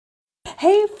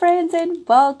Hey friends and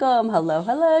welcome. Hello,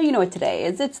 hello. You know what today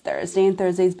is? It's Thursday and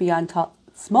Thursday's Beyond Talk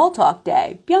Small Talk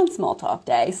Day. Beyond Small Talk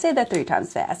Day. Say that 3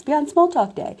 times fast. Beyond Small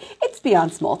Talk Day. It's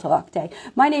Beyond Small Talk Day.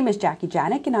 My name is Jackie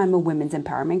Janik and I'm a women's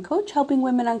empowerment coach helping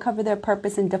women uncover their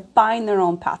purpose and define their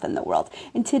own path in the world.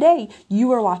 And today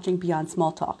you are watching Beyond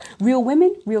Small Talk. Real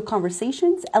women, real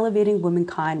conversations, elevating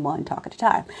womankind one talk at a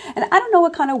time. And I don't know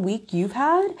what kind of week you've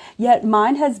had, yet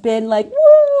mine has been like, woo,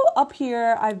 up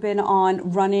here. I've been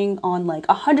running on like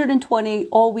 120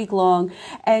 all week long.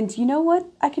 And you know what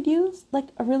I could use? Like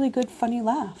a really good funny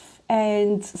laugh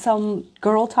and some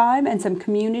girl time and some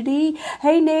community.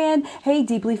 Hey, Nan. Hey,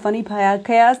 Deeply Funny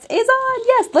Podcast is on.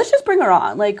 Yes, let's just bring her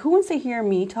on. Like, who wants to hear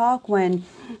me talk when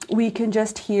we can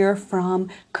just hear from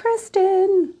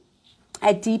Kristen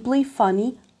at Deeply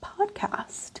Funny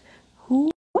Podcast?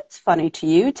 What's funny to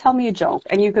you? Tell me a joke.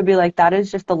 And you could be like, that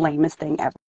is just the lamest thing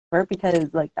ever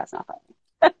because, like, that's not funny.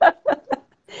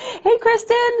 Hey,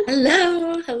 Kristen.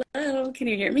 Hello, hello. Can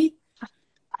you hear me?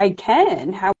 I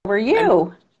can. How are you?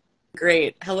 I'm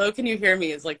great. Hello, can you hear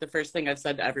me is like the first thing I've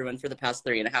said to everyone for the past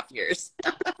 3.5 years.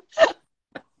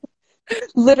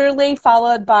 Literally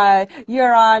followed by,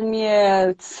 you're on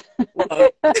mute.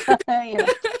 Yeah.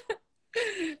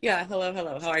 Yeah, hello,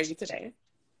 hello. How are you today?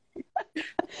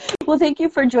 Well, thank you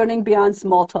for joining Beyond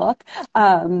Small Talk.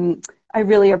 I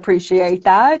really appreciate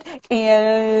that.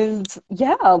 And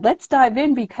yeah, let's dive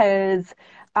in because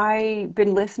I've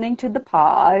been listening to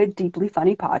the Deeply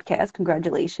Funny Podcast.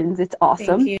 Congratulations. It's Thank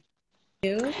awesome. you.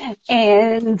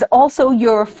 And also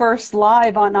your first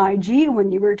live on IG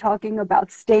when you were talking about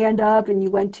stand-up and you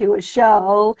went to a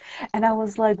show. And I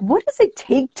was like, what does it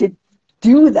take to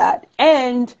do that?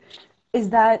 And is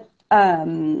that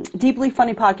Deeply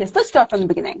Funny Podcast? Let's start from the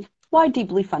beginning. Why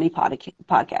Deeply Funny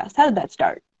Podcast? How did that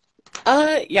start?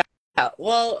 Yeah.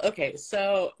 Well, okay.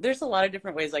 So there's a lot of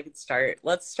different ways I could start.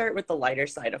 Let's start with the lighter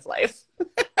side of life.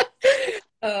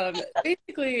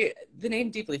 Basically, the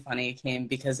name Deeply Funny came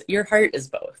because your heart is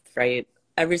both, right?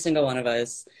 Every single one of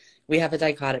us, we have a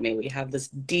dichotomy. We have this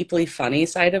deeply funny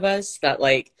side of us that,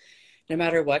 like, no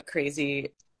matter what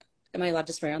crazy, am I allowed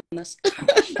to swear on this?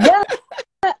 Yeah.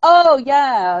 Oh,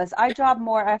 yes. I drop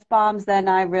more F-bombs than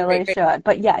I really Great. should.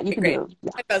 But yeah, you can Great. do.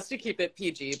 Yeah. My best to keep it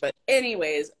PG. But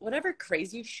anyways, whatever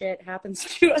crazy shit happens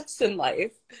to us in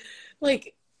life,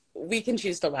 like, we can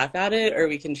choose to laugh at it or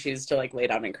we can choose to, like, lay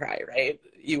down and cry, right?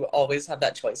 You always have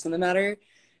that choice in the matter.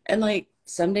 And, like,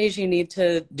 some days you need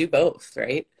to do both,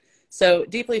 right? So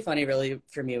Deeply Funny really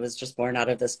for me was just born out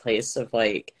of this place of,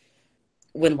 like,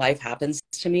 when life happens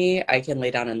to me, I can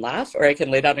lay down and laugh or I can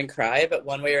lay down and cry, but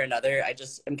one way or another, I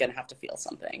just am going to have to feel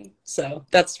something. So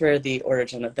that's where the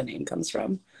origin of the name comes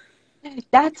from.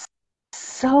 That's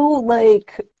so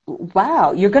like,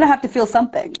 wow, you're gonna have to feel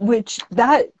something, which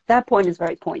that point is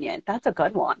very poignant. That's a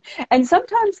good one. And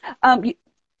sometimes,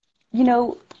 you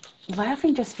know,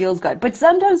 laughing just feels good. But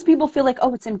sometimes people feel like,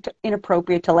 oh, it's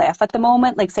inappropriate to laugh at the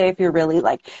moment. Like, say if you're really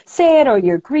like sad or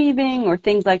you're grieving or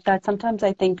things like that. Sometimes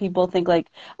I think people think like,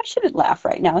 I shouldn't laugh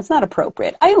right now. It's not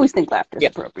appropriate. I always think laughter is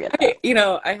appropriate, though. Okay,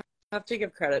 I have to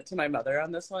give credit to my mother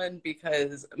on this one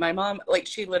because my mom, like,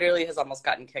 she literally has almost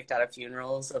gotten kicked out of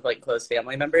funerals of, like, close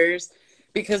family members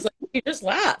because, like, she just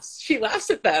laughs. She laughs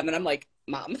at them, and I'm like,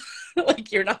 Mom,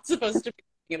 like, you're not supposed to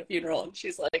be in a funeral. And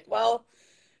she's like, well,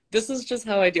 this is just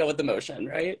how I deal with emotion,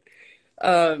 right?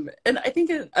 And I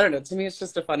think I don't know, to me it's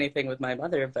just a funny thing with my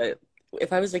mother, but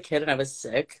if I was a kid and I was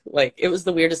sick, like, it was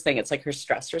the weirdest thing. It's like her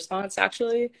stress response,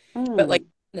 actually. But, like,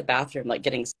 Mm. in the bathroom, like,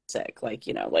 getting sick, like,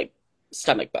 like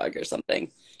stomach bug or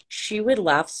something, she would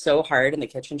laugh so hard in the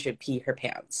kitchen she'd pee her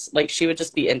pants. Like, she would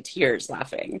just be in tears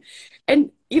laughing.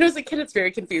 And as a kid it's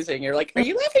very confusing. You're like, are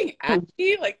you laughing at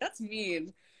me? Like, that's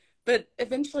mean. But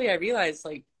eventually I realized,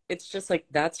 like, it's just like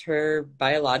that's her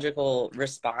biological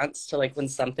response to, like, when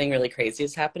something really crazy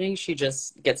is happening, she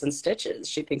just gets in stitches.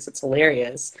 She thinks it's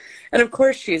hilarious. And of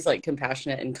course she's, like,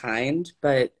 compassionate and kind,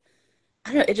 but I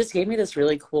don't know, it just gave me this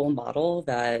really cool model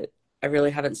that I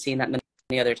really haven't seen that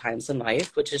many other times in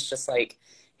life, which is just like,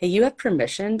 hey, you have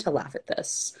permission to laugh at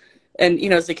this. And,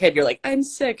 as a kid, you're like, I'm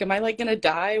sick. Am I, like, gonna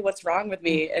die? What's wrong with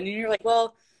me? And you're like,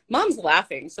 well, Mom's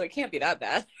laughing, so it can't be that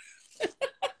bad.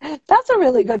 That's a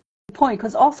really good point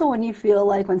because also when you feel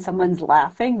like when someone's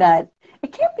laughing that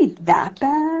it can't be that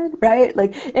bad, right?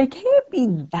 Like it can't be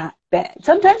that bad.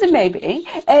 Sometimes it may be,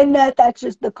 and that's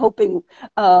just the coping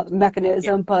Yeah.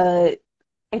 mechanism. But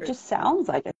it just sounds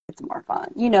like it's more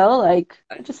fun, like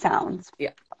it just sounds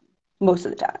Yeah. most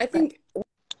of the time, I right? think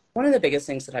one of the biggest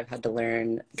things that I've had to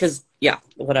learn, because, yeah,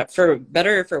 whatever, for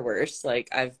better or for worse, like,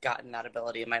 I've gotten that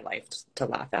ability in my life to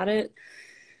laugh at it.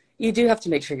 you do have to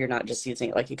make sure you're not just using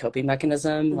it like a coping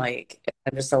mechanism. Mm. Like if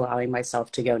I'm just allowing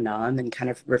myself to go numb and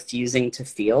kind of refusing to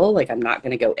feel like I'm not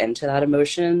going to go into that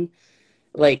emotion.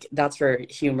 Like that's where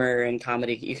humor and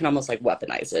comedy, you can almost like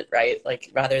weaponize it, right?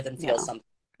 Like rather than feel Yeah. something,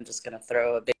 I'm just going to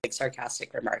throw a big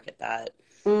sarcastic remark at that.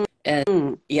 Mm. And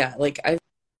Mm. yeah, like I've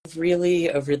really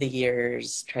over the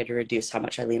years tried to reduce how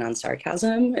much I lean on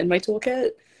sarcasm in my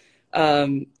toolkit.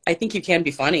 I think you can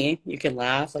be funny, you can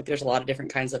laugh, like there's a lot of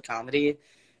different kinds of comedy,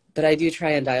 but I do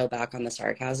try and dial back on the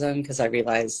sarcasm because I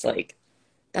realized like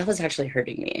that was actually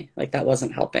hurting me. Like that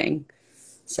wasn't helping.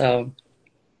 So,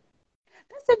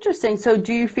 That's interesting. So,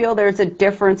 do you feel there's a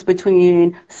difference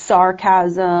between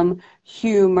sarcasm,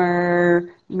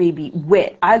 humor, maybe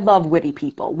wit? I love witty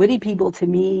people. Witty people to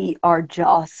me are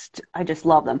just, I just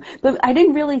love them. But I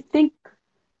didn't really think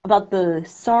about the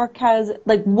sarcasm.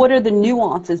 Like, what are the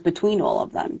nuances between all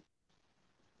of them?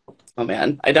 oh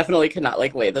man, I definitely could not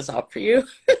like lay this out for you.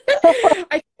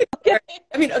 I,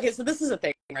 I mean, okay, so this is a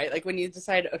thing, right? Like when you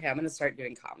decide, okay, I'm going to start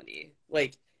doing comedy,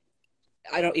 like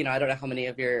I don't know how many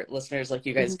of your listeners, like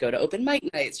you guys Mhm. go to open mic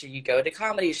nights or you go to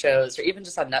comedy shows or even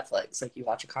just on Netflix, like you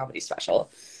watch a comedy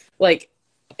special. Like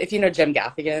if you know Jim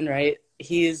Gaffigan, right?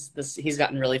 He's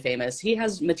gotten really famous. He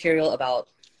has material about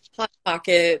hot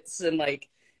pockets and like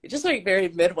just like very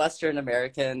Midwestern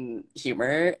American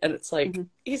humor. And it's like Mhm.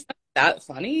 he's not that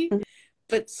funny,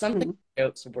 but something Mhm.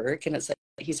 jokes work and it's like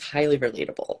he's highly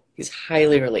relatable. He's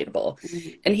highly relatable.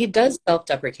 Mhm. And he does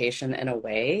self-deprecation in a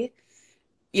way,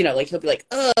 like he'll be like,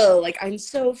 oh, like I'm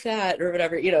so fat or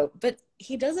whatever, but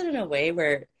he does it in a way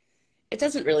where it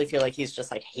doesn't really feel like he's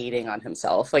just like hating on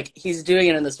himself. Like he's doing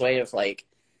it in this way of like,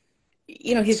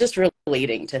 he's just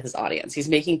relating to his audience. He's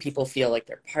making people feel like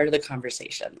they're part of the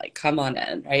conversation. Like, come on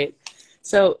in, right?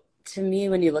 So to me,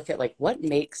 when you look at like what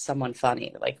makes someone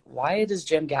funny, like why does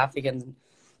Jim Gaffigan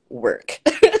work?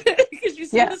 Because you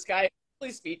see Yeah. this guy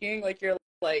speaking, like you're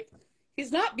like,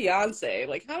 he's not Beyonce.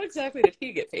 Like, how exactly did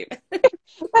he get famous?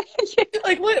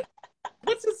 Like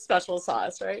what's his special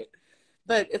sauce, right?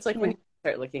 But it's like when Yeah. you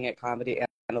start looking at comedy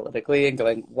analytically and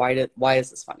going, why is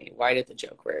this funny? Why did the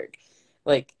joke work?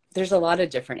 Like there's a lot of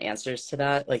different answers to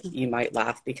that. Like you might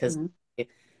laugh because Mhm.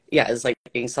 yeah, it's like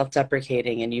being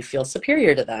self-deprecating and you feel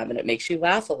superior to them and it makes you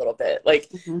laugh a little bit. Like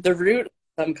Mhm. the root of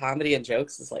some comedy and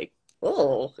jokes is like,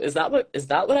 oh, is that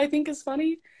what I think is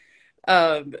funny?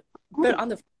 Um, but on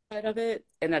the flip side of it,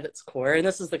 and at its core, and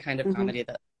this is the kind of Mhm. comedy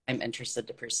that I'm interested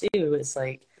to pursue, is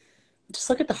like just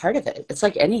look at the heart of it. It's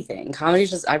like anything.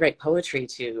 Comedy's just I write poetry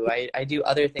too. I do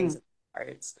other things Mhm. in the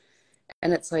arts.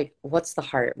 And it's like, what's the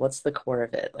heart? What's the core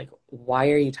of it? Like,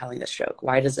 why are you telling this joke?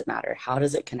 Why does it matter? How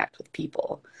does it connect with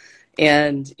people?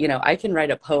 And, I can write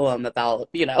a poem about,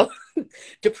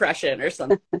 depression or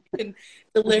something and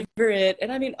deliver it.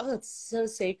 And I mean, oh, it's so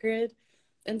sacred.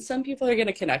 And some people are going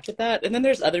to connect with that. And then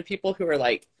there's other people who are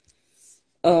like,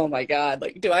 oh my God,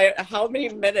 like, how many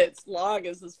minutes long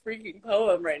is this freaking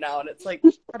poem right now? And it's like,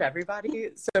 not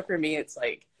everybody. So for me, it's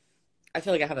like, I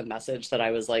feel like I have a message that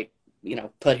I was like,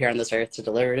 put here on this earth to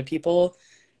deliver to people.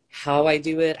 How I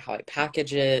do it, how I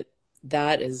package it,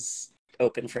 that is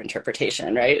open for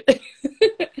interpretation, right?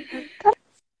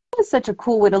 Is such a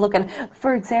cool way to look at it.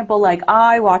 For example, like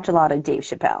I watch a lot of Dave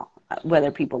Chappelle,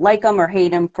 whether people like him or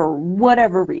hate him for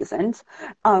whatever reasons.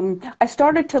 I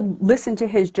started to listen to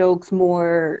his jokes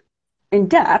more in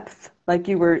depth, like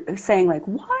you were saying, like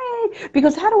why?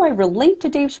 Because how do I relate to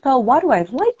Dave Chappelle? Why do I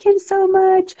like him so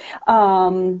much?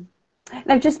 And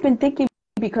I've just been thinking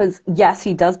because yes,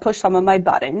 he does push some of my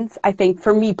buttons. I think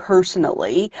for me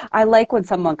personally, I like when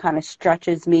someone kind of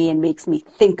stretches me and makes me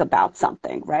think about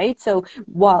something, right? So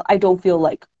while I don't feel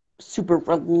like super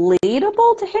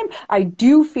relatable to him, I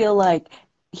do feel like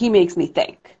he makes me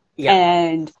think. Yeah.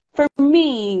 And for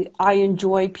me, I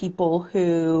enjoy people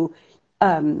who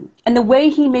and the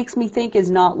way he makes me think is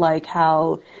not like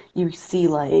how you see,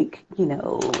 like,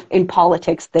 in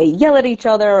politics, they yell at each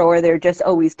other or they're just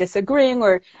always disagreeing,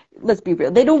 or let's be real,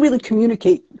 they don't really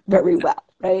communicate very well,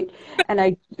 right?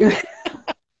 And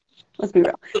let's be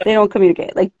real, they don't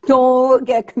communicate. Like, don't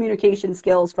get communication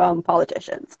skills from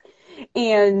politicians.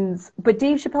 But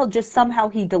Dave Chappelle just somehow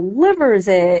he delivers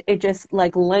it, it just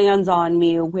like lands on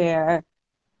me where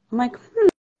I'm like,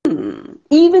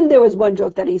 even there was one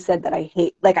joke that he said that I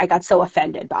hate, like I got so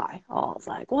offended by. Oh, I was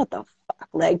like, what the fuck?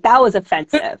 Like that was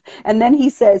offensive. And then he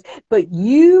says, but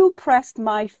you pressed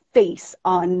my face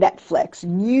on Netflix.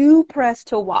 You pressed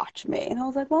to watch me. And I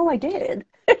was like, well, I did.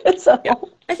 Yeah. So,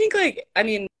 I think like, I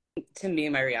mean, to me,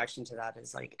 my reaction to that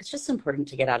is like, it's just important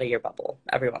to get out of your bubble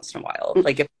every once in a while.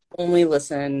 Like if you only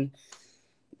listen,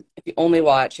 if you only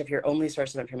watch, if your only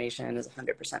source of information is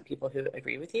 100% people who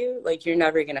agree with you, like you're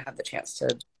never going to have the chance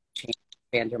to change,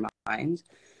 expand your mind.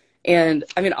 And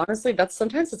I mean, honestly, that's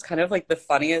sometimes it's kind of like the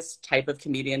funniest type of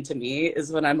comedian to me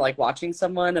is when I'm like watching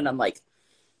someone and I'm like,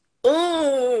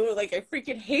 oh, like I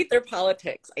freaking hate their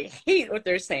politics. I hate what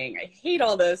they're saying. I hate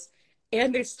all this.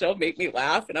 And they still make me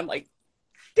laugh. And I'm like,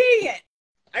 dang it.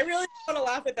 I really want to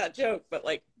laugh at that joke, but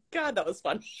like, God, that was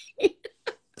funny.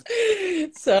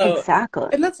 So, Exactly.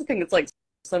 and that's the thing. It's like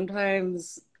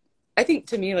sometimes I think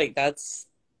to me, like that's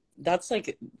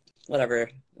like whatever.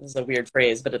 This is a weird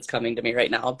phrase, but it's coming to me right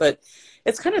now. But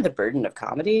it's kind of the burden of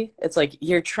comedy. It's like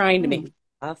you're trying to make me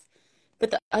laugh.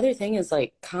 But the other thing is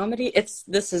like comedy,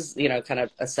 this is, you know, kind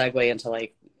of a segue into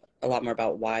like a lot more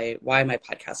about why my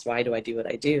podcast, why do I do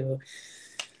what I do?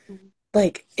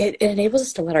 Like it enables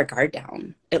us to let our guard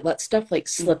down. It lets stuff like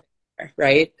slip,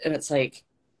 right? And it's like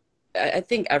I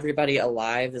think everybody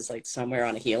alive is like somewhere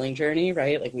on a healing journey,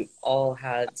 right? Like we've all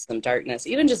had some darkness,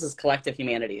 even just as collective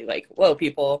humanity. Like, whoa,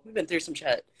 people, we've been through some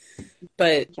shit.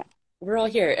 But we're all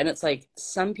here. And it's like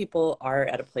some people are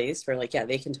at a place where like, yeah,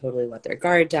 they can totally let their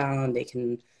guard down. They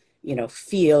can, you know,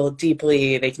 feel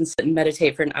deeply. They can sit and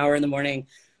meditate for an hour in the morning.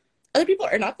 Other people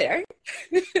are not there.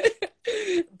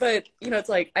 But, you know, it's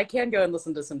like I can go and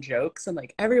listen to some jokes. And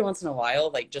like every once in a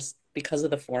while, like just because of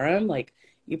the forum, like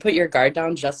you put your guard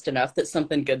down just enough that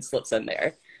something good slips in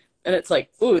there. And it's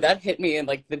like, ooh, that hit me in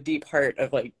like the deep heart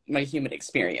of like my human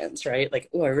experience, right? Like,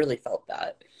 oh, I really felt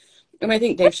that. And I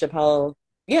think Dave Chappelle,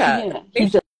 Yeah, he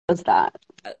does that.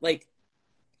 Like,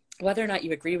 whether or not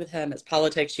you agree with him, his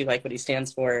politics, you like what he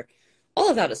stands for, all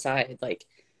of that aside, like,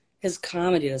 his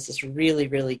comedy does this really,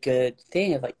 really good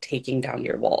thing of like taking down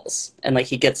your walls. And like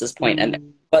he gets his point.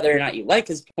 And whether or not you like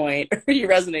his point or you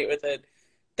resonate with it,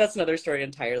 that's another story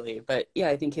entirely. But yeah,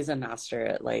 I think he's a master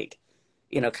at like,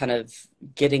 you know, kind of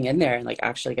getting in there and like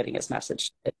actually getting his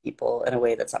message to people in a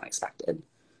way that's unexpected.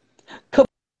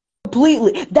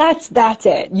 Completely. That's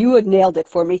it. You had nailed it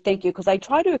for me. Thank you. Because I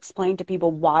try to explain to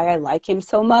people why I like him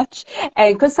so much.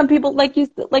 And because some people, like you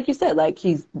said, like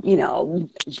he's, you know,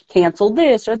 canceled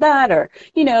this or that, or,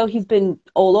 you know, he's been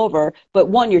all over. But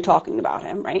one, you're talking about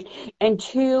him, right? And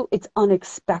two, it's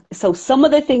unexpected. So some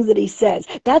of the things that he says,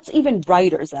 that's even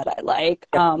writers that I like.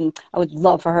 I would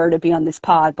love for her to be on this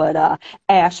pod, but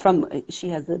Ash she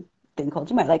has a thing called,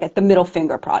 you might like it, the Middle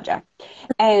Finger Project.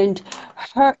 And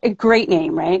her, a great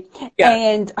name, right? Yeah.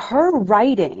 And her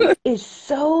writing is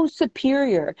so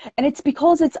superior, and it's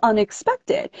because it's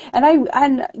unexpected.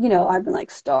 And you know, I've been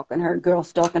like stalking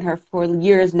her for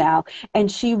years now,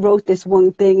 and she wrote this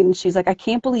one thing, and she's like, I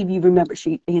can't believe you remember.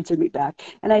 She answered me back,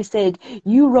 and I said,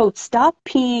 you wrote, stop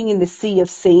peeing in the sea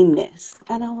of sameness.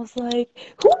 And I was like,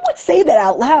 who would say that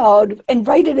out loud and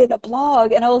write it in a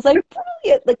blog? And I was like,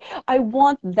 brilliant. Like, I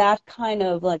want that kind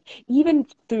of, like, even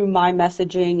through my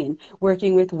messaging and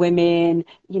working with women,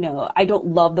 you know, I don't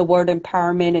love the word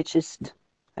empowerment. It's just,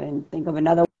 I didn't think of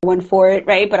another one for it,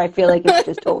 right? But I feel like it's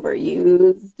just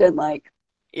overused and like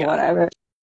whatever.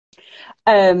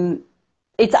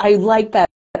 I like that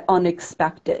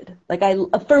unexpected. Like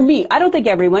for me, I don't think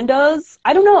everyone does.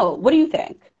 I don't know. What do you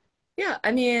think? Yeah,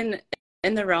 I mean,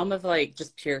 in the realm of like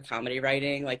just pure comedy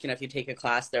writing, like, you know, if you take a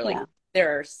class, they're like,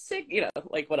 there are 6, you know,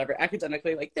 like whatever,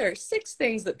 academically, like there are 6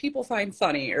 things that people find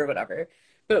funny or whatever.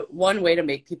 But one way to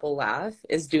make people laugh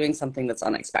is doing something that's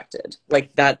unexpected.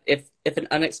 Like that, if an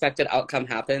unexpected outcome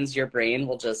happens, your brain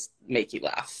will just make you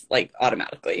laugh, like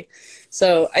automatically.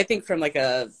 So I think from like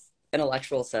a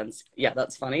intellectual sense, yeah,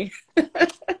 that's funny.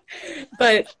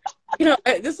 But, you know,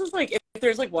 this is like, if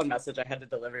there's like one message I had to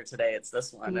deliver today, it's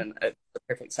this one, and it's the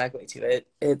perfect segue to it.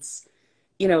 It's,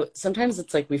 you know, sometimes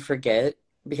it's like we forget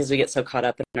because we get so caught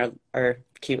up in our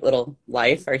cute little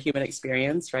life, our human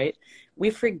experience, right? We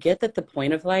forget that the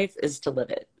point of life is to live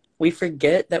it. We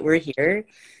forget that we're here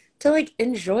to like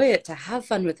enjoy it, to have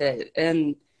fun with it.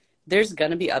 And there's going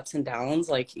to be ups and downs,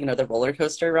 like, you know, the roller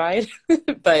coaster ride.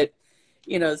 But,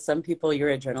 you know, some people,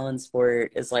 your adrenaline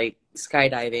sport is like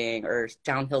skydiving or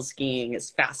downhill skiing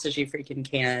as fast as you freaking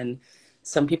can.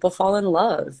 Some people fall in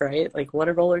love, right? Like what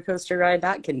a roller coaster ride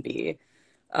that can be.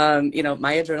 You know,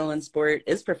 my adrenaline sport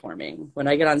is performing. When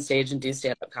I get on stage and do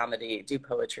stand-up comedy, do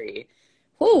poetry,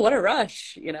 oh, what a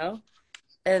rush, you know?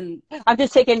 And I'm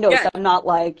just taking notes. I'm not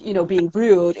like, you know, being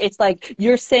rude. It's like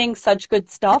you're saying such good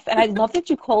stuff. And I love that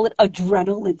you call it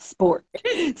adrenaline sport.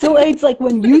 So it's like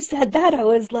when you said that, I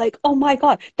was like, oh my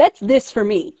God, that's this for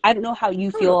me. I don't know how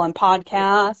you feel on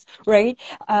podcasts, right?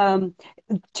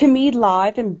 To me,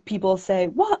 live, and people say,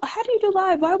 well, how do you do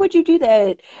live? Why would you do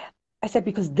that? I said,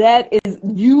 because that is,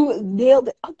 you nailed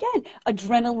it. Again,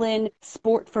 adrenaline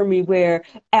sport for me, where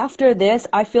after this,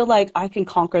 I feel like I can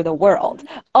conquer the world.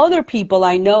 Other people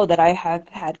I know that I have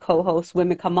had co-hosts,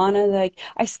 women come on and like,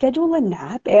 I schedule a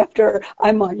nap after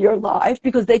I'm on your live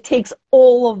because it takes Yeah.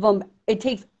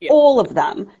 all of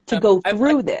them to go I'm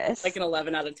through like this. an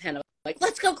 11 out of 10. I'm like,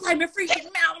 let's go climb a freaking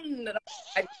mountain. And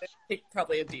I take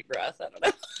probably a deep breath. I don't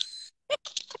know.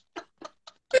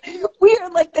 We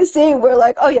are like the same. We're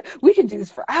like, oh yeah, we can do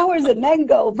this for hours and then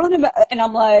go run them. And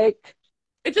I'm like,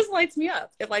 It just lights me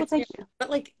up. It well, lights me thank up. you. But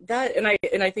like that, and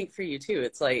I think for you too,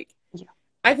 it's like Yeah.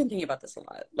 I've been thinking about this a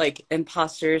lot. Like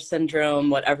imposter syndrome,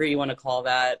 whatever you want to call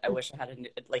that. I wish I had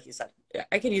like you said,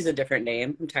 I could use a different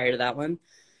name. I'm tired of that one.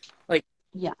 Like,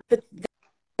 Yeah. but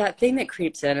that thing that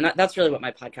creeps in, and that's really what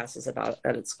my podcast is about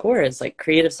at its core, is like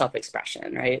creative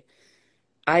self-expression, right?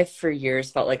 I for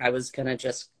years felt like I was gonna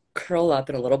just curl up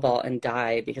in a little ball and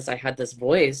die because I had this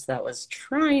voice that was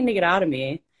trying to get out of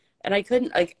me, and I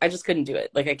couldn't. Like I just couldn't do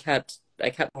it. Like I kept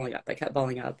balling up. I kept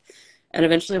balling up, and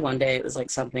eventually one day it was like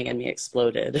something in me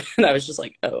exploded, and I was just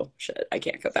like, oh shit, I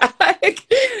can't go back.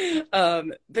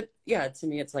 But yeah, to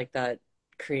me, it's like that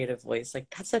creative voice. Like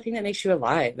that's the thing that makes you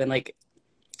alive, and like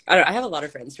I don't know, I have a lot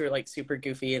of friends who are like super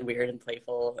goofy and weird and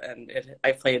playful, and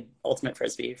I played Ultimate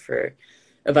Frisbee for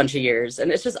a bunch of years,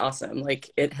 and it's just awesome. Like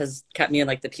it has kept me in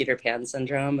like the Peter Pan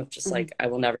syndrome of just Mhm. like I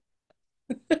will never.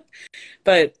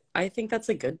 But I think that's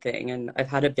a good thing, and I've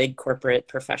had a big corporate,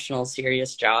 professional,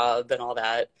 serious job and all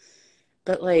that.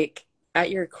 But like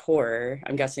at your core,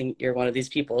 I'm guessing you're one of these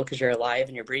people because you're alive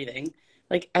and you're breathing.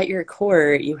 Like at your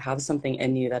core, you have something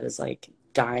in you that is like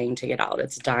dying to get out.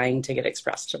 It's dying to get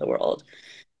expressed to the world.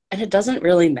 And it doesn't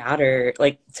really matter.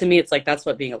 Like to me, it's like that's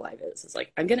what being alive is. It's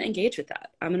like I'm gonna engage with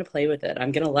that. I'm gonna play with it.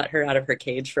 I'm gonna let her out of her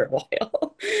cage for a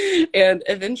while. And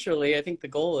eventually, I think the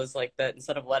goal is like that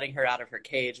instead of letting her out of her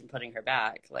cage and putting her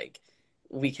back, like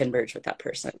we can merge with that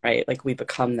person, right? Like we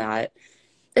become that.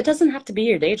 It doesn't have to be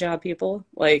your day job, people.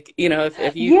 Like,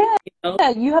 if Yeah, you know,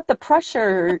 you have the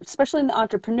pressure, especially in the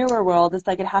entrepreneur world. It's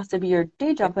like it has to be your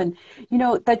day job. And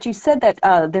that you said that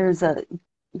there's a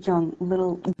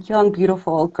young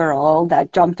beautiful girl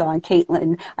that jumped on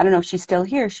Caitlin. I don't know if she's still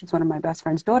here. She's one of my best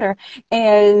friend's daughter,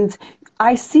 and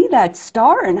I see that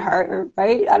star in her.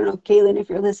 Right? I don't know, Caitlin, if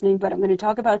you're listening, but I'm going to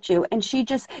talk about you. And she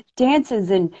just dances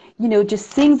and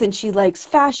just sings, and she likes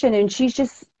fashion, and she's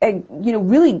just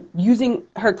really using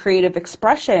her creative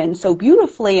expression so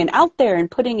beautifully and out there and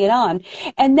putting it on.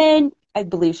 And then I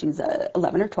believe she's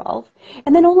 11 or 12.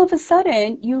 And then all of a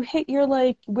sudden, you're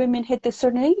like, women hit this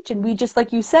certain age, and we just,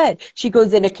 like you said, she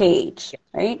goes in a cage,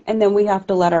 right? And then we have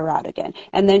to let her out again.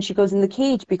 And then she goes in the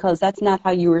cage because that's not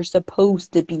how you were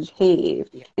supposed to behave.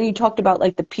 yeah, And you talked about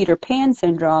like the Peter Pan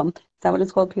syndrome. Is that what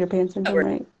it's called? Peter Pan syndrome, we're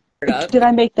right? up. Did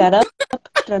I make that up?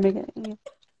 Did I make it? Yeah.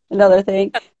 Another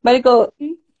thing. But it go,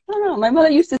 I don't know. My mother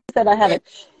used to say I had it.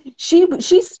 She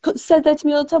said that to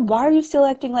me all the time. Why are you still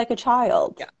acting like a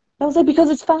child? Yeah. I was like, because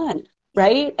it's fun,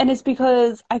 right? And it's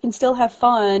because I can still have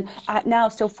fun at now,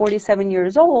 still 47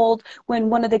 years old, when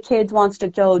one of the kids wants to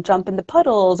go jump in the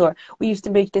puddles, or we used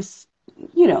to make this,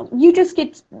 you just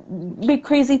get big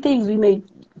crazy things. We made,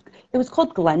 it was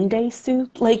called Glendale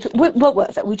soup. Like, what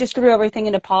was it? We just threw everything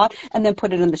in a pot and then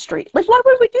put it in the street. Like, why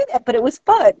would we do that? But it was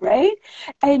fun, right?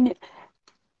 And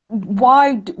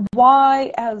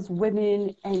why as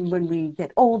women, and when we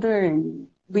get older and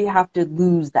we have to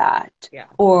lose that, Yeah.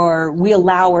 or we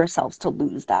allow ourselves to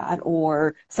lose that,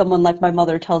 or someone like my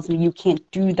mother tells me you can't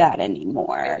do that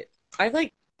anymore. I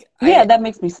like, Yeah, that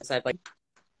makes me I've like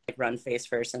run face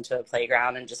first into a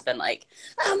playground and just been like,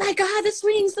 oh my God, the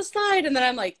swings, the slide. And then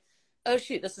I'm like, oh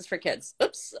shoot, this is for kids.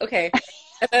 Oops, okay.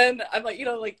 And then I'm like,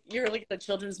 like you're like at a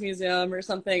children's museum or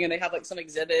something and they have like some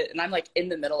exhibit and I'm like in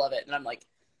the middle of it and I'm like,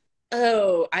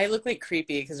 oh, I look like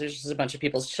creepy because there's just a bunch of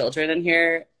people's children in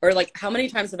here. Or like, how many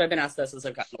times have I been asked this as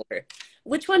I've gotten older?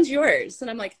 Which one's yours? And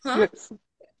I'm like, huh? yes.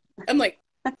 I'm like,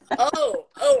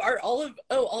 are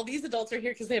all these adults are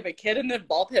here because they have a kid in the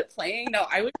ball pit playing? No,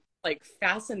 I was like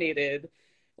fascinated,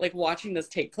 like watching this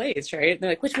take place, right? And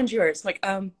they're like, which one's yours? I'm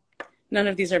like, none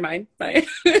of these are mine. Mine.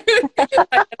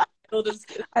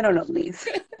 Just, I don't know, Lise.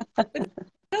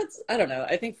 I don't know.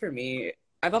 I think for me,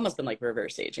 I've almost been like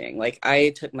reverse aging. Like I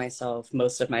took myself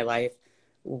most of my life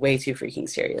way too freaking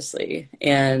seriously.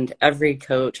 And every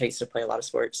coach, I used to play a lot of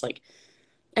sports, like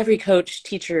every coach,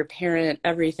 teacher, parent,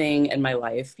 everything in my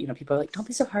life, people are like, don't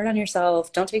be so hard on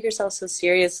yourself. Don't take yourself so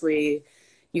seriously.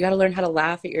 You got to learn how to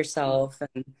laugh at yourself.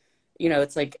 And,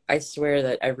 it's like, I swear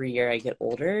that every year I get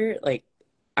older, like,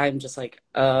 I'm just like,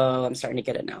 oh, I'm starting to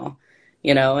get it now,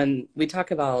 and we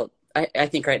talk about I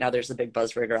think right now there's a big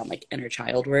buzzword around like inner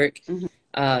child work. Mhm.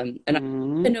 And I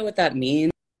don't even Mhm. know what that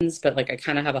means, but like I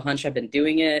kind of have a hunch I've been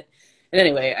doing it. And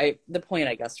anyway, the point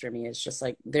I guess for me is just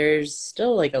like there's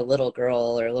still like a little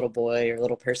girl or a little boy or a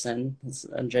little person, let's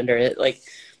ungender it, like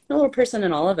a little person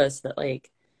in all of us that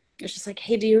like it's just like,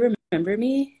 hey, do you remember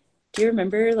me? Do you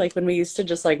remember like when we used to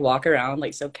just like walk around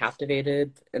like so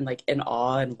captivated and like in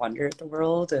awe and wonder at the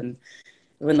world, and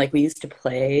when like we used to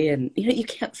play, and you know you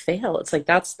can't fail. It's like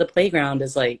that's the playground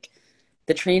is like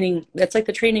the training, that's like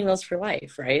the training wheels for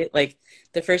life, right? Like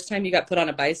the first time you got put on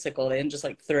a bicycle, they didn't just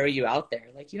like throw you out there.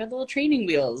 Like you had little training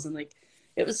wheels and like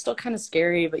it was still kind of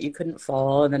scary, but you couldn't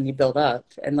fall and then you build up.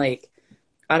 And like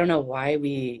I don't know why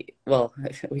well,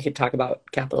 we could talk about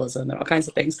capitalism and all kinds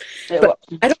of things, Yeah, but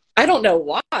well, I don't know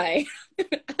why. I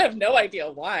have no idea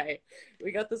why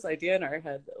we got this idea in our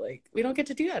head that like we don't get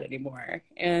to do that anymore.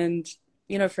 And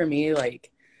you know, for me, like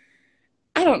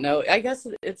I don't know. I guess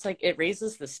it's like it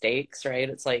raises the stakes, right?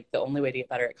 It's like the only way to get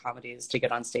better at comedy is to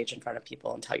get on stage in front of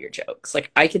people and tell your jokes. Like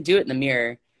I could do it in the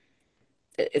mirror.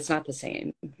 It's not the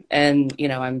same. And, you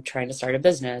know, I'm trying to start a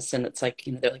business and it's like,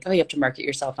 you know, they're like, oh, you have to market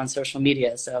yourself on social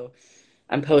media. So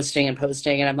I'm posting and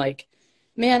posting and I'm like,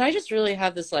 man, I just really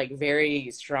have this like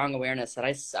very strong awareness that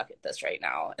I suck at this right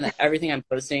now. And that everything I'm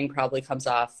posting probably comes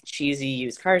off cheesy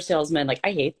used car salesman. Like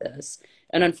I hate this.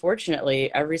 And unfortunately,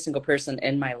 every single person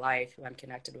in my life who I'm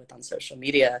connected with on social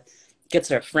media gets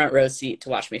a front row seat to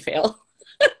watch me fail.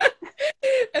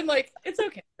 And like, it's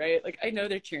okay, right? Like I know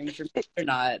they're cheering for me. They're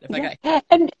not. If I got yeah.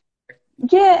 And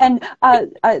yeah,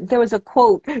 and there was a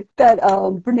quote that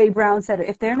Brene Brown said,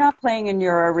 if they're not playing in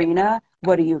your arena,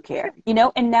 what do you care? You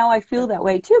know, and now I feel that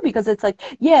way too, because it's like,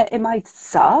 yeah, it might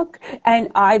suck. And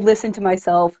I listened to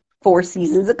myself 4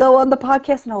 seasons ago on the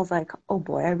podcast, and I was like, oh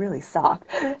boy, I really suck.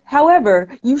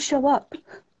 However, you show up.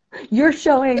 You're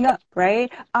showing up,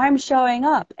 right? I'm showing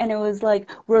up. And it was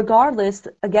like, regardless,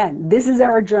 again, this is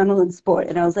our adrenaline sport.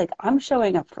 And I was like, I'm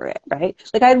showing up for it, right?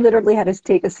 Like, I literally had to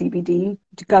take a CBD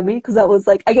gummy because I was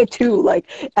like, I get too, like,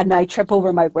 and I trip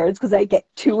over my words because I get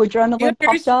too you adrenaline pumped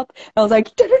understand up. And I was like,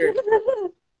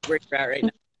 where you're at right now,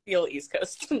 feel East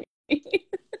Coast to me.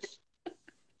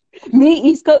 me,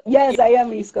 East Coast. Yes, Yeah, I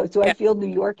am East Coast. Do I yeah, feel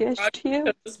New Yorkish Rock to you?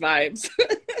 Coast vibes.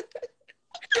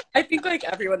 I think like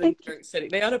everyone in New Like, York City,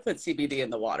 they ought to put CBD in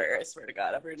the water. I swear to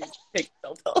God, everyone needs to take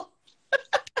a pill.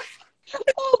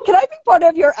 oh, can I be part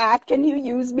of your act? Can you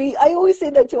use me? I always say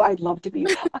that too. I'd love to be.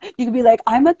 You can be like,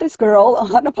 I met this girl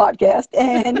on a podcast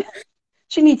and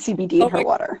she needs CBD in Oh her my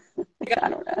water. God. I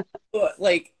don't know.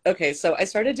 Like, okay, so I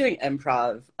started doing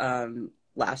improv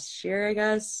last year, I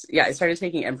guess. Yeah, I started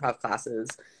taking improv classes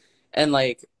and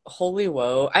like, holy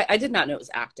whoa, I did not know it was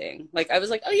acting. Like, I was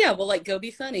like, oh yeah, we'll like go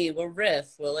be funny, we'll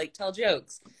riff, we'll like tell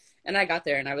jokes. And I got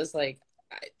there and I was like,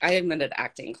 I am in an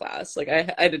acting class. Like,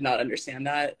 I did not understand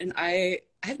that. And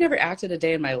I've never acted a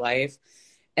day in my life.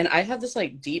 And I have this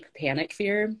like deep panic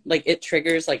fear. Like, it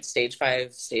triggers like stage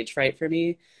 5 stage fright for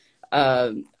me.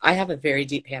 I have a very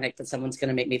deep panic that someone's going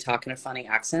to make me talk in a funny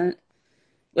accent.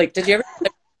 Like, did you ever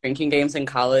play drinking games in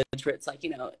college where it's like, you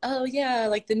know, oh yeah,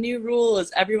 like the new rule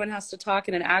is everyone has to talk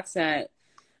in an accent.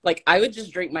 Like, I would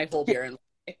just drink my whole beer and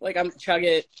like I'm chug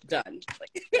it, done.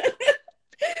 Like,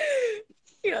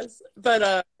 yes,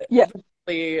 but Yeah.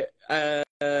 really,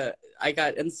 I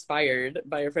got inspired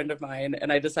by a friend of mine,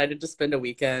 and I decided to spend a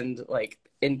weekend like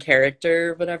in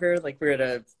character, whatever. Like we're at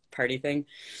a party thing,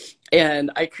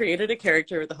 and I created a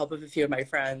character with the help of a few of my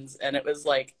friends, and it was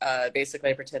like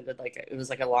basically I pretended like it was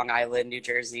like a Long Island, New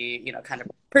Jersey, you know, kind of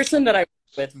person that I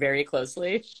worked with very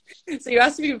closely. So you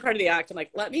asked me to be part of the act. I'm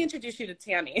like, let me introduce you to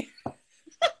Tammy.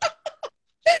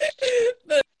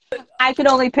 But I can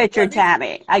only picture let me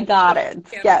Tammy. I got it.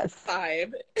 Tammy Yes.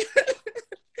 vibe.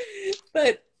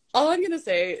 But all I'm gonna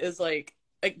say is like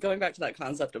going back to that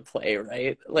concept of play,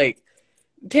 right? Like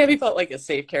Tammy felt like a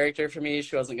safe character for me.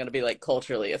 She wasn't gonna be like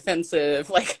culturally offensive.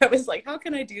 Like I was like, how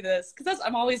can I do this? Because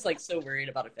I'm always like so worried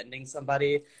about offending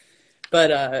somebody.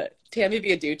 But Tammy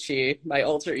Viaducci, my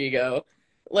alter ego,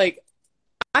 like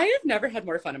I have never had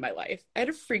more fun in my life. I had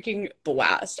a freaking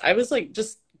blast. I was like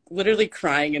just literally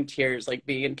crying in tears, like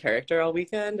being in character all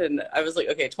weekend. And I was like,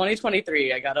 okay,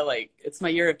 2023, I gotta like, it's my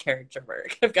year of character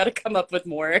work. I've got to come up with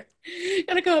more,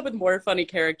 gotta come up with more funny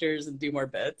characters and do more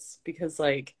bits because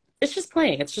like, it's just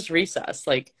playing. It's just recess.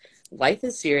 Like life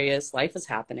is serious. Life is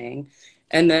happening.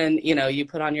 And then, you know, you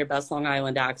put on your best Long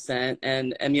Island accent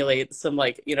and emulate some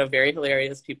like, you know, very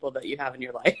hilarious people that you have in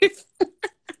your life.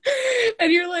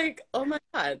 And you're like, oh my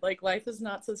God, like life is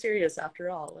not so serious after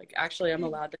all. Like, actually, I'm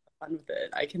allowed to have fun with it.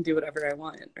 I can do whatever I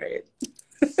want, right?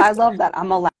 I love that.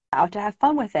 I'm allowed to have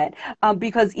fun with it.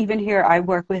 Because even here, I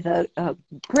work with a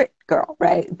Brit girl,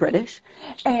 right? British.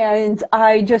 And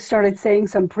I just started saying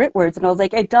some Brit words, and I was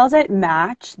like, it doesn't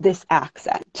match this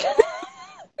accent.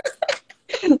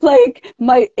 Like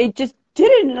it just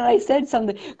didn't, and I said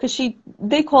something because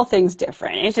they call things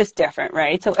different. It's just different,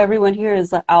 right? So everyone here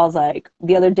is like, I was like,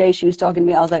 the other day she was talking to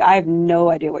me, I was like, I have no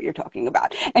idea what you're talking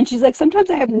about. And she's like, sometimes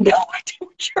I have no idea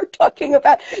what you're talking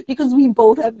about, because we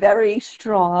both have very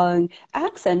strong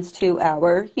accents to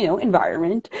our,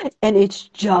 environment, and it's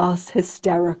just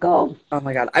hysterical. Oh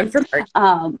my God. I'm from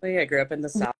Um, Arkansas. I grew up in the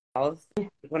South.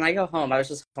 When I go home, I was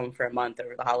just home for a month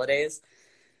over the holidays.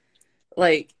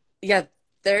 Like, yeah,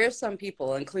 there are some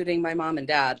people, including my mom and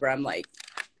dad, where I'm like,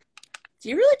 do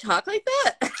you really talk like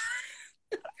that?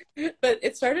 But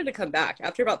it started to come back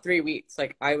after about 3 weeks.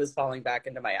 Like, I was falling back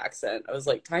into my accent. I was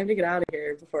like, time to get out of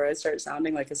here before I start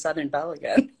sounding like a Southern belle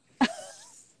again.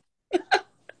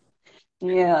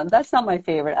 Yeah, that's not my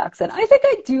favorite accent. I think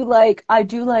I do like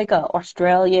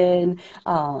Australian.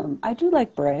 I do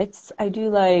like Brits.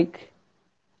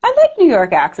 I like New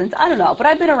York accents. I don't know, but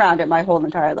I've been around it my whole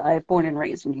entire life, born and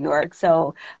raised in New York.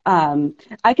 So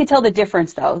I can tell the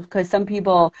difference though, because some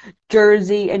people,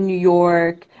 Jersey and New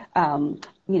York,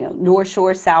 North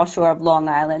Shore, South Shore of Long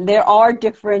Island, there are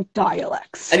different I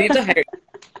dialects. need to hire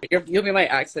you. You'll be my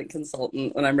accent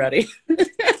consultant when I'm ready.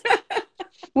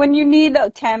 When you need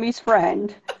Tammy's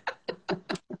friend,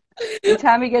 when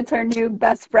Tammy gets her new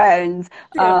best friends,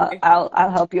 Yeah,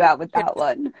 I'll help you out with that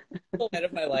one. whole night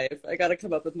of my life. I got to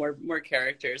come up with more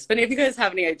characters. But if you guys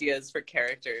have any ideas for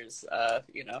characters,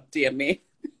 DM me.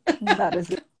 That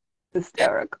is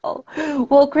hysterical.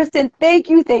 Well, Kristen, thank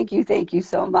you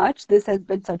so much. This has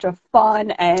been such a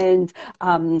fun, and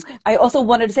I also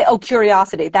wanted to say, oh,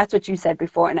 curiosity. That's what you said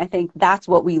before, and I think that's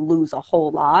what we lose a whole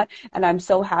lot. And I'm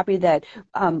so happy that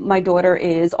my daughter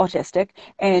is autistic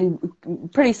and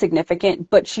pretty significant,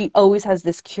 but she always has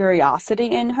this curiosity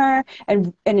in her,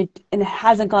 and it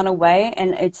hasn't gone away.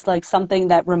 And it's like something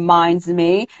that reminds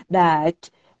me that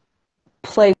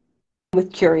play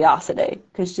with curiosity,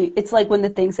 because it's like when the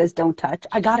thing says don't touch,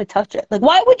 I gotta touch it. Like,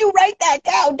 why would you write that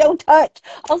down, don't touch?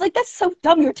 I was like, that's so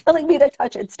dumb, you're telling me to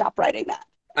touch it. Stop writing that.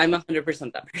 I'm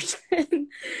 100% that person.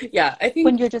 Yeah, I When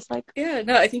think, you're just like, yeah,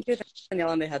 no, I think you're the nail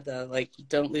on the head though. Like,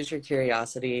 don't lose your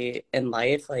curiosity in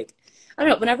life. Like, I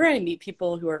don't know, whenever I meet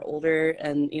people who are older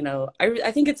and,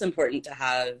 I think it's important to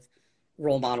have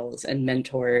role models and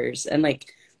mentors and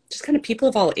like just kind of people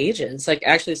of all ages. Like, I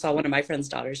actually saw one of my friend's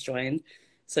daughters join.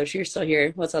 So she's still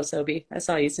here. What's up, Sobi? I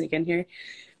saw you sneak in here.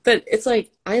 But it's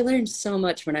like I learned so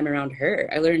much when I'm around her.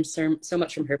 I learned so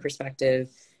much from her perspective.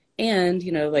 And,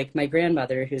 like my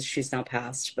grandmother, she's now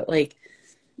passed, but like,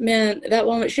 man, that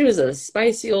woman, she was a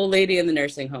spicy old lady in the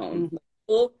nursing home. mm.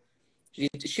 Well,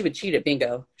 she would cheat at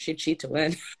bingo. She'd cheat to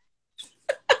win.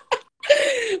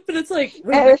 But it's like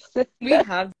when we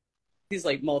have these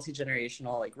like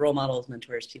multi-generational like role models,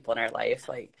 mentors, people in our life,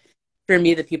 like for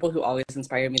me, the people who always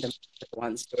inspire me the most are the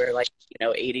ones who are like,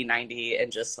 80, 90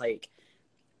 and just like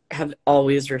have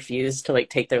always refused to like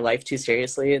take their life too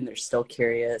seriously and they're still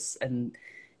curious and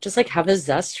just like have a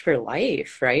zest for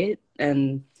life, right?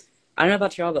 And I don't know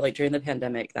about y'all, but like during the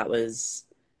pandemic, that was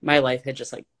my life had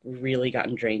just like really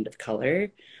gotten drained of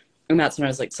color. And that's when I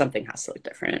was like, something has to look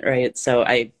different, right? So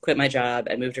I quit my job,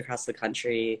 I moved across the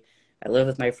country, I live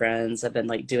with my friends, I've been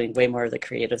like doing way more of the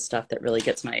creative stuff that really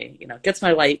gets my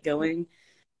light going.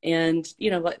 And,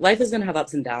 life is going to have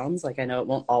ups and downs. Like, I know it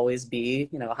won't always be,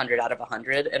 100 out of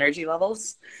 100 energy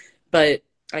levels, but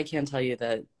I can tell you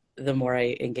that the more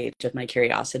I engage with my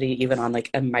curiosity, even on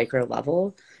like a micro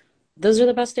level, those are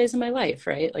the best days of my life,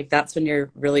 right? Like, that's when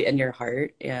you're really in your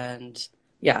heart. And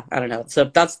yeah, I don't know. So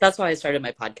that's why I started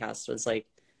my podcast was like,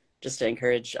 just to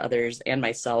encourage others and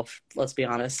myself, let's be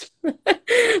honest.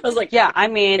 I was like, Yeah, I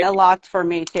mean, a lot for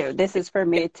me too. This is for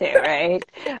me too, right?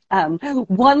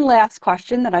 One last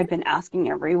question that I've been asking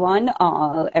everyone,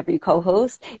 every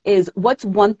co-host, is what's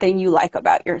one thing you like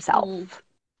about mm, yourself?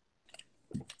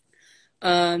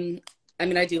 um, I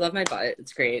mean, I do love my butt.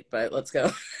 It's great, but let's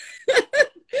go.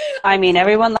 I mean,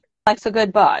 everyone likes a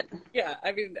good butt. Yeah,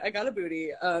 I mean, I got a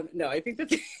booty. No, I think the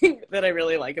thing that I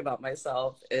really like about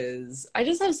myself is I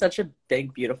just have such a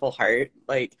big, beautiful heart.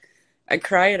 Like, I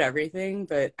cry at everything,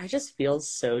 but I just feel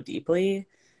so deeply.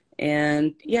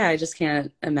 And yeah, I just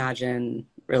can't imagine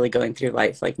really going through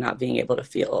life like not being able to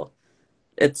feel.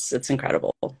 It's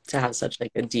incredible to have such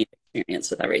like a deep experience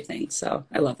with everything. So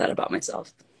I love that about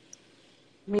myself.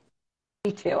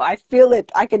 Me too. I feel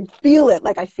it. I can feel it.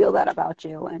 Like I feel that about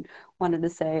you. And wanted to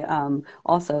say,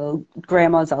 also,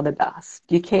 grandmas are the best.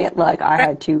 You can't like. I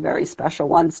had two very special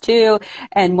ones too,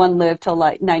 and one lived till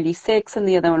like 96, and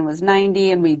the other one was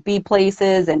 90. And we'd be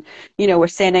places, and we're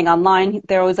standing online.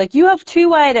 They're always like, "You have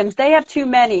two items. They have too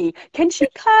many. Can she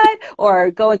cut?" Or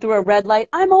going through a red light.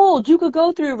 I'm old. You could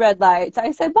go through red lights.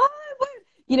 I said, "What? What?"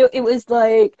 It was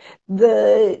like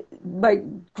my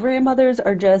grandmothers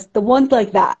are just the ones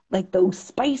like that, like those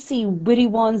spicy, witty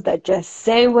ones that just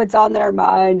say what's on their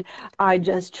mind. I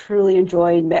just truly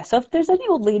enjoy and miss. So if there's any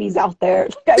old ladies out there,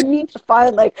 like, I need to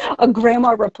find like a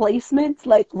grandma replacement,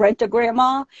 like rent a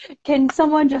grandma. Can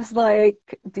someone just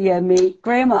like DM me,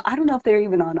 grandma? I don't know if they're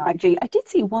even on IG. I did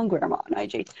see one grandma on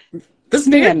IG. This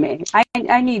may have DM me.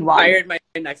 I need one. inspired my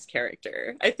next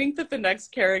character. I think that the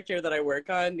next character that I work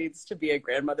on needs to be a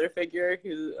grandmother figure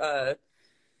who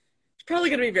probably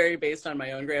going to be very based on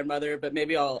my own grandmother, but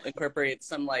maybe I'll incorporate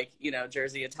some like,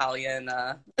 Jersey Italian.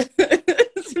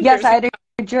 Yes, I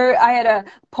had a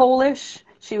Polish.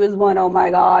 She was one, oh my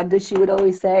God, that she would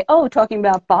always say, oh, talking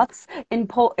about butts. In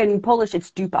Polish,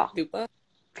 it's dupa. Dupa.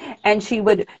 And she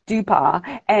would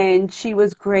dupa, and she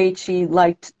was great. She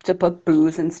liked to put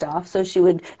booze and stuff. So she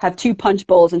would have two punch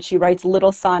bowls, and she writes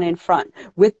little sign in front,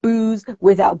 with booze,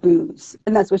 without booze.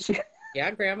 And that's what she...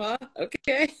 Yeah, grandma.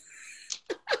 Okay.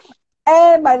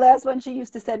 And my last one, she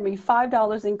used to send me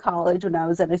 $5 in college when I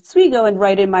was at Oswego and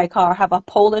write in my car, have a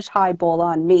Polish highball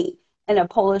on me. And a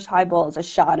Polish highball is a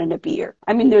shot in a beer.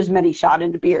 I mean, there's many shot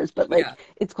in the beers, but like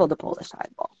it's called a Polish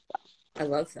highball. I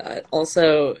love that.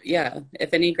 Also, yeah,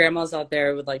 if any grandmas out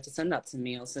there would like to send that to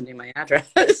me, I'll send you my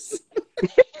address.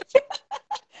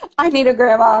 I need a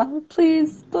grandma.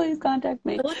 Please contact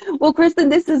me. Well, Kristen,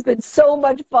 this has been so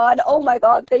much fun. Oh my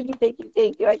God. Thank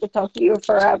you. I could talk to you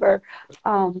forever.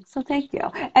 So thank you.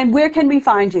 And where can we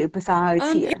find you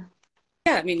besides here?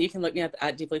 Yeah, I mean, you can look me up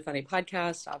at Deeply Funny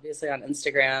Podcast, obviously on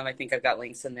Instagram. I think I've got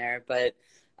links in there. But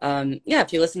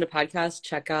if you listen to podcasts,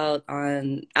 check out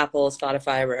on Apple,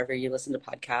 Spotify, wherever you listen to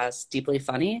podcasts, Deeply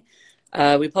Funny.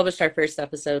 We published our first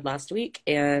episode last week,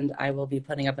 and I will be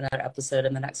putting up another episode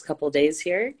in the next couple of days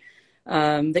here.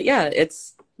 But yeah,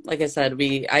 it's like I said,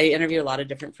 I interview a lot of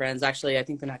different friends. Actually, I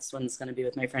think the next one's going to be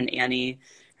with my friend Annie.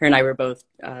 Her and I were both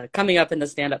coming up in the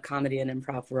stand-up comedy and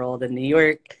improv world in New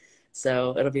York.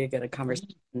 So it'll be a good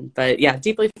conversation. But yeah,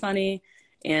 Deeply Funny.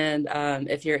 And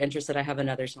if you're interested, I have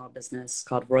another small business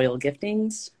called Royal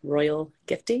Giftings.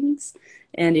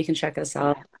 And you can check us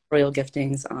out, Royal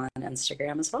Giftings, on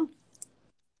Instagram as well.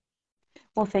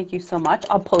 Well, thank you so much.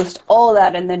 I'll post all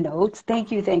that in the notes.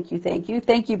 Thank you. Thank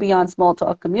you, Beyond Small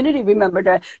Talk community. Remember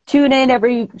to tune in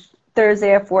every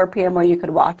Thursday at 4 p.m. or you could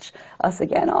watch us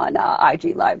again on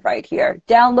IG Live right here.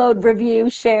 Download, review,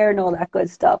 share, and all that good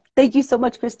stuff. Thank you so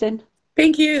much, Kristen.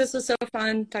 Thank you. This was so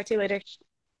fun. Talk to you later.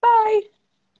 Bye.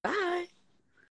 Bye.